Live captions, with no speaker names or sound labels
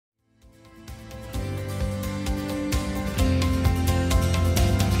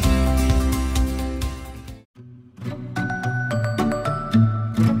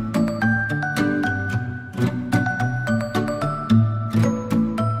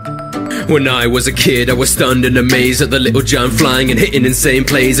When I was a kid, I was stunned and amazed at the little giant flying and hitting insane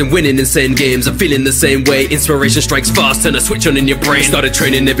plays and winning insane games. I'm feeling the same way. Inspiration strikes fast and a switch on in your brain. Started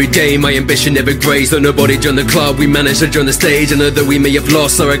training every day, my ambition never grazed. Though nobody joined the club, we managed to join the stage. And although we may have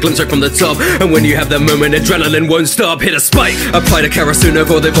lost, saw a glimpse right from the top. And when you have that moment, adrenaline won't stop. Hit a spike, applied a Karasuna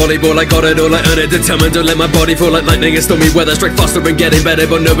for the volleyball. I got it all, I earned it, determined to let my body fall like lightning in stormy weather. Strike faster and getting better,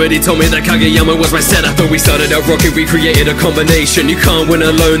 but nobody told me that Kageyama was my setup. Though we started out rocking, we created a combination. You can't win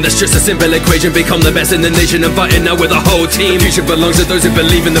alone, that's just a simple equation. Become the best in the nation and fighting now with a whole team. The future belongs to those who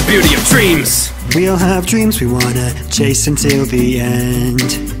believe in the beauty of dreams. We all have dreams we wanna chase until the end.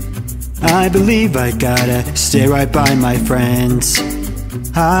 I believe I gotta stay right by my friends.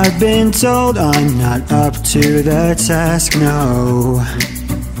 I've been told I'm not up to the task, no.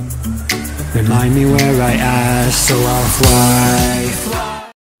 Remind me where I asked, so I'll fly.